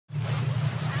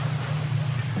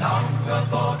Longer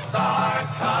boats are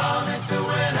coming to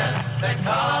win us. They're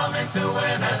coming to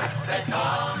win us. They're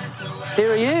coming to win us.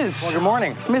 Here he is. Well, good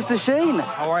morning. Mr. Sheen.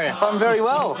 How are you? I'm very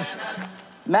well.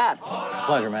 Matt.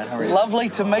 Pleasure, man. How are you? Lovely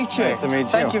to meet you. Nice to meet you.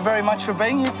 Thank you very much for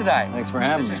being here today. Thanks for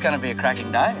having me. This is going to be a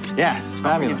cracking day. Yes, it's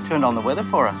fabulous. You've turned on the weather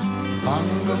for us.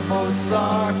 Longer boats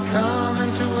are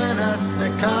coming to win us.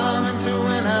 They're coming to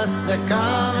win us. They're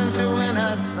coming to win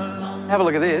us. Have a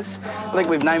look at this. I think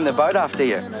we've named the boat after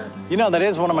you. You know, that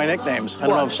is one of my nicknames. I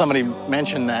don't know if somebody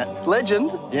mentioned that.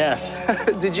 Legend? Yes.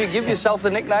 Did you give yourself the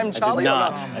nickname Charlie?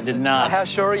 I did not. How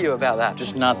sure are you about that?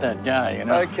 Just not that guy, you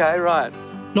know? Okay, right.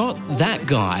 Not that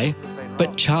guy,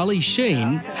 but Charlie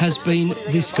Sheen has been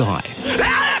this guy.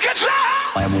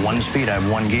 I have one speed, I have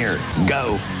one gear.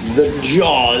 Go. The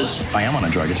jaws. I am on a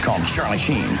drug. It's called Charlie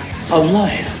Sheen. Of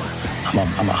life.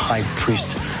 I'm a high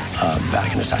priest,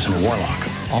 Vatican assassin, warlock.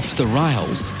 Off the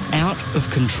rails, out of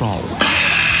control.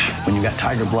 When you got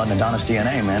tiger blood and Adonis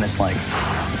DNA, man, it's like...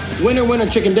 Winner, winner,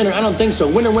 chicken dinner. I don't think so.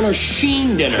 Winner, winner,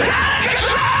 Sheen dinner.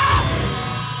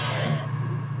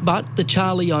 But the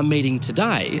Charlie I'm meeting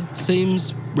today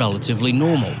seems relatively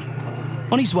normal.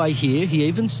 On his way here, he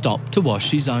even stopped to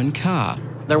wash his own car.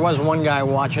 There was one guy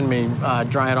watching me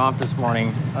dry it off this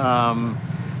morning,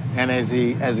 and as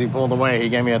he pulled away, he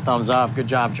gave me a thumbs up. Good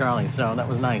job, Charlie. So that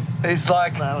was nice. He's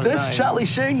like, this nice. Charlie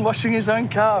Sheen washing his own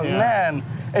car, Yeah. man.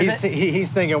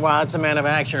 He's thinking, wow, that's a man of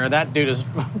action, or that dude is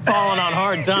falling on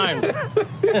hard times.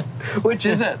 Which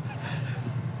is it?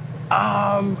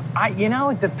 You know,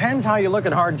 it depends how you look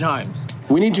at hard times.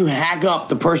 We need to hack up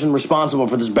the person responsible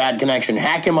for this bad connection.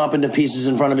 Hack him up into pieces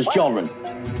in front of his children.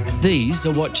 These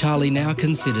are what Charlie now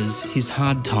considers his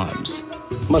hard times.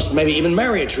 Must maybe even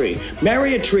marry a tree.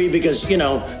 Marry a tree because, you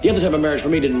know, the other type of marriage for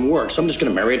me didn't work, so I'm just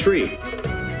gonna marry a tree.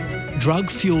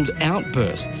 Drug-fueled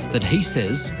outbursts that he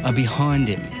says are behind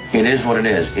him. It is what it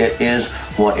is. It is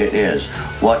what it is.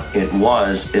 What it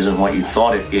was isn't what you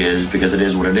thought it is, because it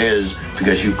is what it is,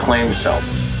 because you claim so.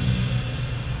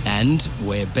 And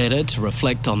we're better to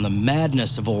reflect on the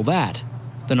madness of all that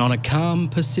than on a calm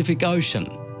Pacific Ocean.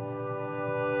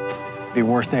 The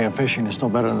worst day of fishing is still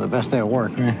better than the best day of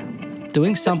work, right?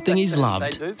 Doing something he's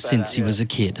loved since he was a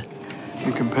kid.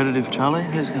 You competitive, Charlie?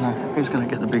 Who's gonna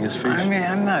get the biggest fish? I mean,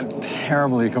 I'm not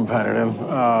terribly competitive.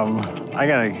 I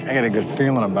got a good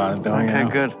feeling about it, though. Okay, you know?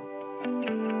 good.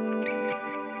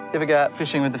 You ever go out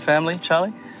fishing with the family,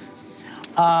 Charlie?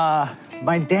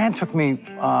 My dad took me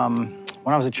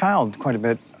when I was a child quite a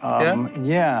bit.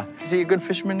 Yeah. Is he a good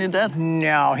fisherman, your dad?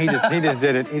 No, he just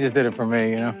did it. He just did it for me,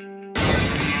 you know.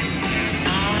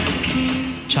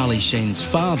 Charlie Sheen's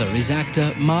father is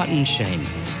actor Martin Sheen,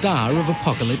 star of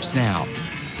Apocalypse Now.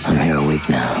 I'm here a week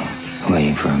now,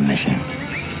 waiting for a mission,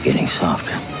 getting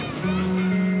softer.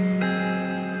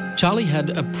 Charlie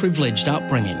had a privileged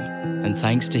upbringing, and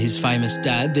thanks to his famous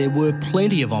dad, there were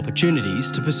plenty of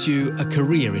opportunities to pursue a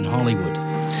career in Hollywood.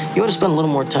 You ought to spend a little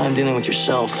more time dealing with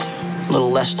yourself, a little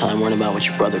less time worrying about what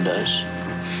your brother does.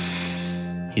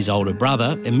 His older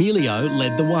brother, Emilio,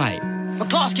 led the way.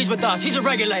 McCloskey's with us. He's a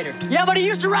regulator. Yeah, but he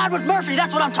used to ride with Murphy.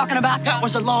 That's what I'm talking about. That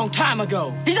was a long time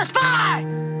ago. He's a spy!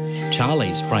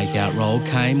 Charlie's breakout role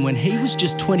came when he was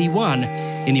just 21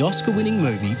 in the Oscar-winning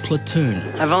movie Platoon.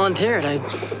 I volunteered. I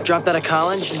dropped out of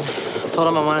college and told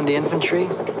him I wanted the infantry,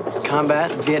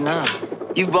 combat, and Vietnam.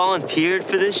 You volunteered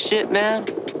for this shit, man?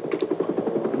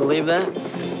 Believe that?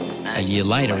 A year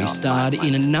later, he starred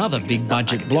in another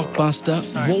big-budget blockbuster,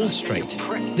 Wall Street,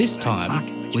 this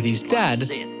time with his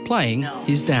dad playing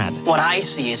his dad. What I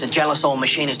see is a jealous old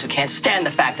machinist who can't stand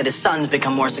the fact that his son's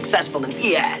become more successful than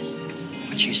he has.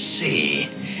 What you see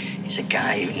is a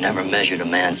guy who never measured a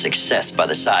man's success by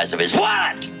the size of his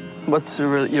what? What's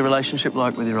your relationship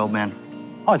like with your old man?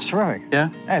 Oh, it's terrific. Yeah?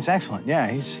 Yeah, it's excellent. Yeah,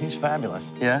 he's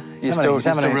fabulous. Yeah? You're still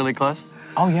really close?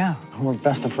 Oh, yeah. We're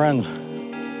best of friends.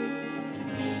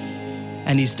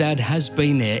 And his dad has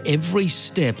been there every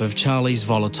step of Charlie's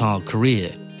volatile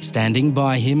career, standing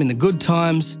by him in the good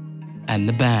times and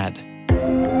the bad.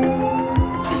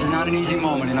 This is not an easy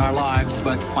moment in our lives,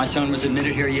 but my son was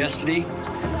admitted here yesterday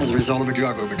as a result of a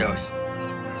drug overdose.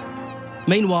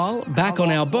 Meanwhile, back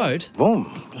on our boat...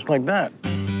 Boom, just like that.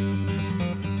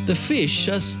 The fish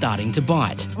are starting to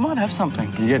bite. I might have something.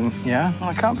 You getting, yeah? Well,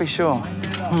 I can't be sure.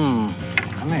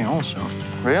 I may also.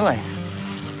 Really?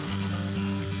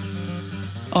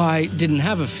 I didn't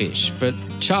have a fish, but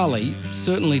Charlie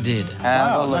certainly did.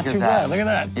 Have a look not at too that. bad. Look at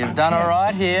that. You've done all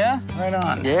right here. Right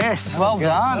on. Yes, well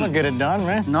done. That'll get it done,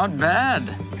 man. Not bad.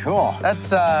 Cool.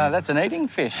 That's an eating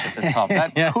fish at the top.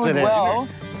 That Yes, could it is. well,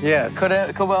 Yes. could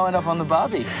well end up on the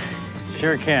barbie.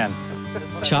 Sure can.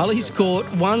 Charlie's caught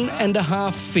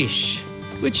 1.5 fish,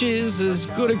 which is as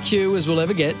good a cue as we'll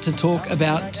ever get to talk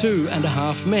about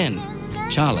 2.5 Men,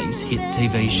 Charlie's hit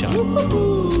TV show.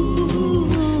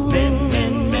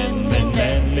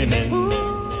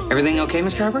 Everything okay,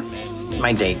 Mr. Harper?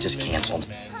 My date just canceled.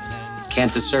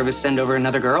 Can't the service send over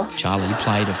another girl? Charlie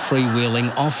played a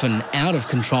freewheeling, often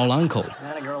out-of-control uncle,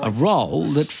 a role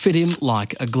that fit him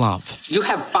like a glove. You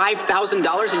have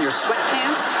 $5,000 in your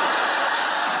sweatpants?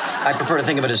 I prefer to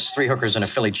think of it as 3 hookers and a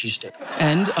Philly cheesesteak.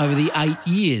 And over the 8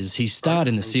 years he starred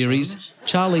in the series,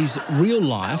 Charlie's real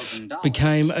life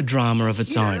became a drama of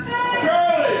its own.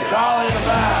 Charlie in the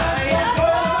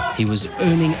back. He was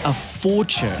earning a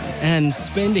fortune and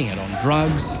spending it on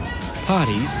drugs,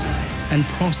 parties, and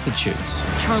prostitutes.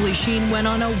 Charlie Sheen went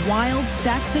on a wild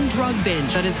sex and drug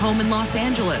binge at his home in Los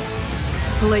Angeles.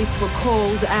 Police were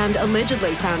called and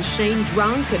allegedly found Sheen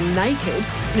drunk and naked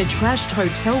in a trashed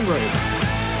hotel room.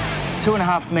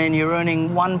 2.5 Men, you're earning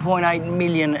 1.8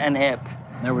 million an ep.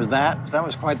 There was that. That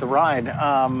was quite the ride.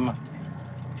 Yeah,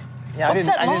 What's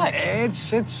that like?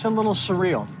 It's a little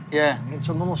surreal. Yeah. It's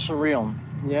a little surreal.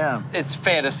 Yeah. It's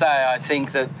fair to say, I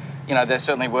think that, you know, there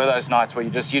certainly were those nights where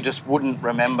you just wouldn't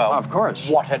remember Of course.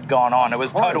 what had gone on. It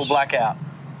was course. total blackout.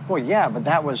 Well, yeah, but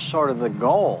that was sort of the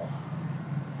goal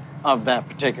of that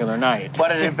particular night. What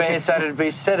did it be? So did it be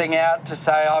setting out to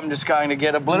say, I'm just going to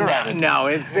get obliterated? No,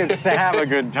 it's to have a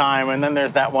good time, and then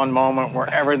there's that one moment where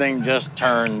everything just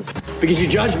turns. Because you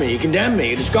judged me, you condemned me,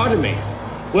 you discarded me.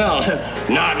 Well,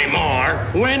 not anymore.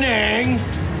 Winning!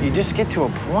 You just get to a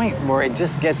point where it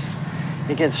gets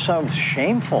so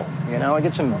shameful, you know? It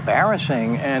gets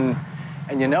embarrassing, and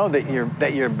you know that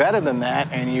you're better than that,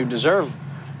 and you deserve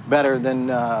better than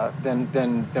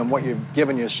what you've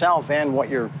given yourself and what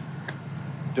you're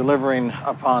delivering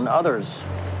upon others.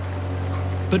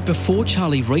 But before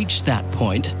Charlie reached that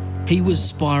point, he was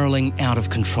spiralling out of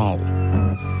control.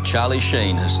 Charlie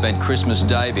Sheen has spent Christmas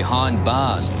Day behind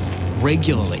bars,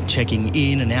 regularly checking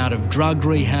in and out of drug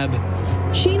rehab.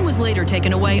 Sheen was later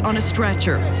taken away on a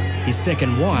stretcher. His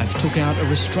second wife took out a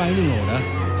restraining order.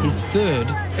 His third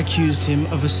accused him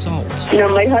of assault. You know,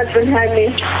 my husband had me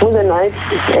with a knife,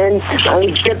 and I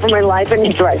was scared for my life, and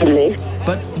he threatened me.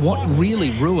 But what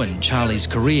really ruined Charlie's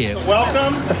career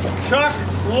Welcome, Chuck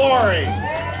Lorre.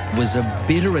 was a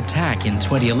bitter attack in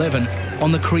 2011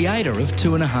 on the creator of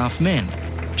 2.5 Men,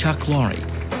 Chuck Lorre.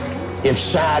 If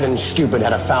sad and stupid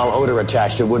had a foul odor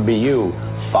attached, it would be you,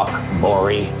 fuck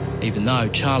Bori. Even though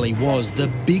Charlie was the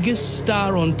biggest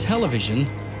star on television,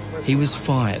 he was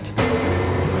fired.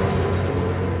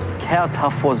 How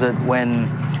tough was it when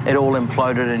it all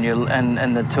imploded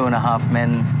and the 2.5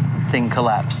 Men thing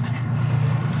collapsed?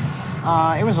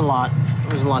 It was a lot.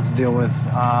 It was a lot to deal with.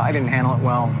 I didn't handle it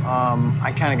well.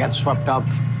 I kind of got swept up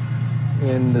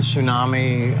in the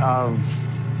tsunami of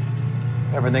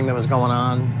everything that was going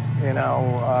on. You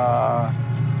know,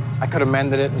 I could have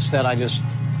mended it. Instead, I just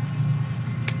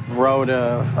rode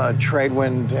a trade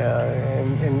wind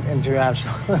into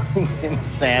absolute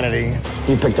insanity.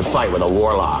 You picked a fight with a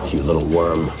warlock, you little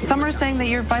worm. Some are saying that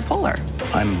you're bipolar.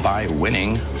 I'm by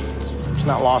winning. It's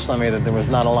not lost on me that there was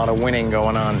not a lot of winning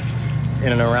going on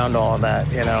in and around all of that,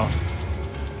 you know.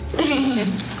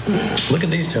 Look at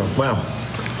these two. Wow.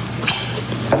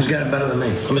 Who's got it better than me?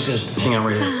 I'm just gonna hang out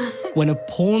right here. When a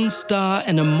porn star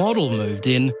and a model moved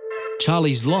in,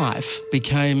 Charlie's life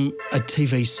became a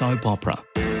TV soap opera.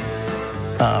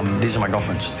 These are my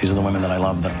girlfriends. These are the women that I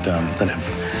love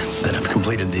that have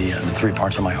completed the 3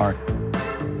 parts of my heart.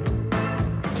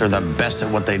 They're the best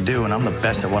at what they do, and I'm the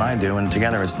best at what I do, and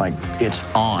together it's like, it's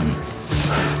on.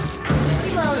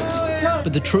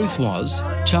 But the truth was,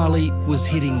 Charlie was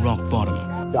hitting rock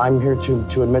bottom. I'm here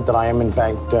to admit that I am, in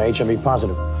fact, HIV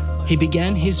positive. He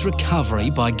began his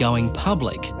recovery by going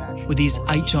public with his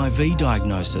HIV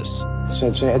diagnosis.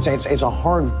 It's a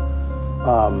hard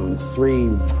 3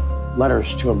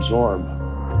 letters to absorb.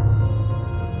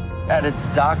 At its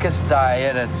darkest day,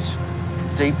 at its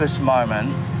deepest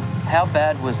moment, how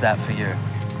bad was that for you?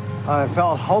 I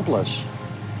felt hopeless.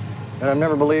 And I've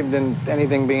never believed in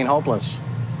anything being hopeless.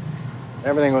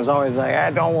 Everything was always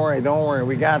like, don't worry,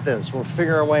 we got this. We'll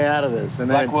figure our way out of this. And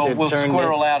then like we'll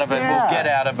squirrel out of it, we'll get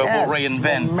out of it, we'll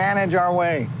reinvent. We'll manage our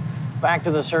way back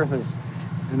to the surface.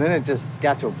 And then it just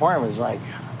got to a point where it was like,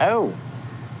 oh,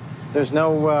 there's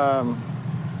no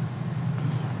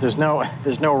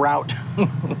route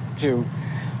to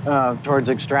towards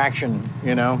extraction,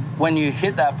 you know? When you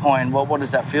hit that point, what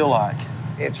does that feel like?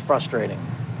 It's frustrating.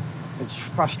 It's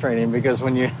frustrating because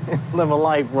when you live a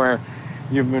life where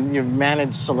you've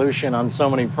managed solution on so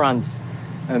many fronts,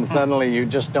 and suddenly you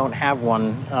just don't have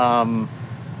one.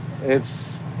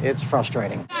 It's It's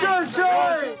frustrating.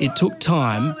 It took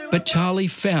time, but Charlie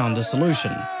found a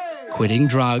solution. Quitting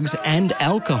drugs and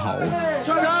alcohol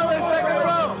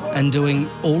and doing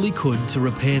all he could to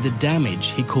repair the damage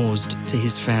he caused to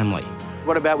his family.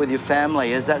 What about with your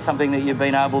family? Is that something that you've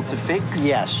been able to fix?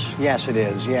 Yes, it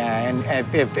is, yeah. And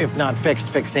if not fixed,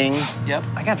 fixing. Yep.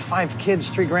 I got 5 kids,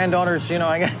 3 granddaughters, you know,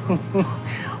 I got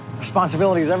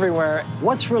responsibilities everywhere.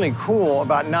 What's really cool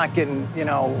about not getting, you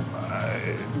know,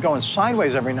 going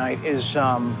sideways every night is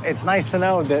it's nice to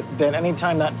know that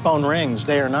anytime that phone rings,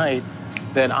 day or night,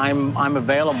 that I'm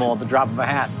available at the drop of a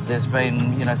hat. There's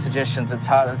been, you know, suggestions it's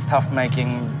tough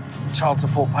making child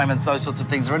support payments, those sorts of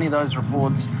things. Are any of those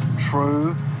reports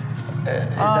true? Is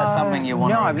that something you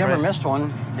want to address? No, I've never missed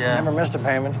one. Yeah. Never missed a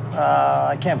payment.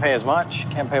 I can't pay as much.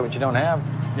 Can't pay what you don't have.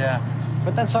 Yeah.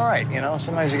 But that's all right, you know.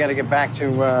 Sometimes you got to get back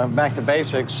to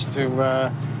basics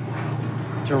to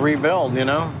rebuild, you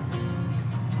know.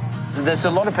 There's a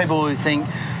lot of people who think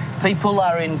people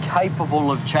are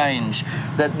incapable of change,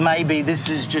 that maybe this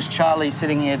is just Charlie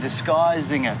sitting here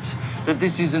disguising it, that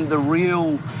this isn't the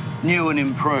real new and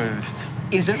improved.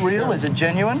 Is it real? Is it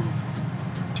genuine?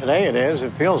 Today it is.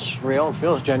 It feels real. It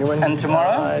feels genuine. And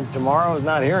tomorrow? Tomorrow is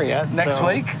not here yet. Next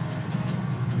week?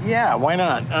 Yeah, why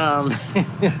not?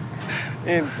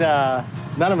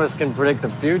 None of us can predict the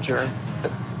future,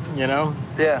 you know?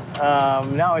 Yeah.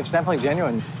 No, it's definitely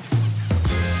genuine.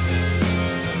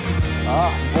 Oh,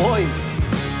 boys.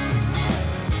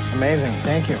 Amazing.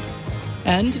 Thank you.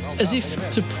 And as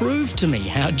if to prove to me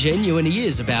how genuine he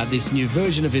is about this new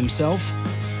version of himself,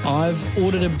 I've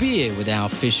ordered a beer with our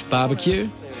fish barbecue.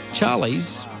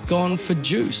 Charlie's gone for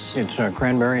juice. It's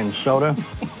cranberry and soda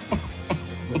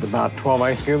with about 12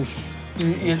 ice cubes.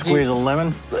 Squeeze a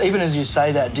lemon. Even as you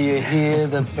say that, do you hear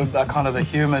the kind of the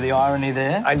humour, the irony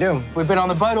there? I do. We've been on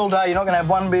the boat all day. You're not going to have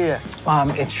one beer.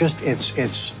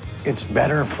 It's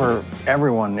better for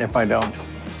everyone if I don't.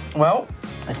 Well,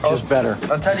 it's just better.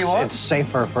 I'll tell you what. It's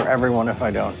safer for everyone if I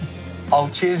don't. I'll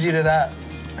cheers you to that.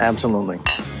 Absolutely.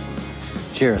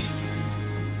 Cheers.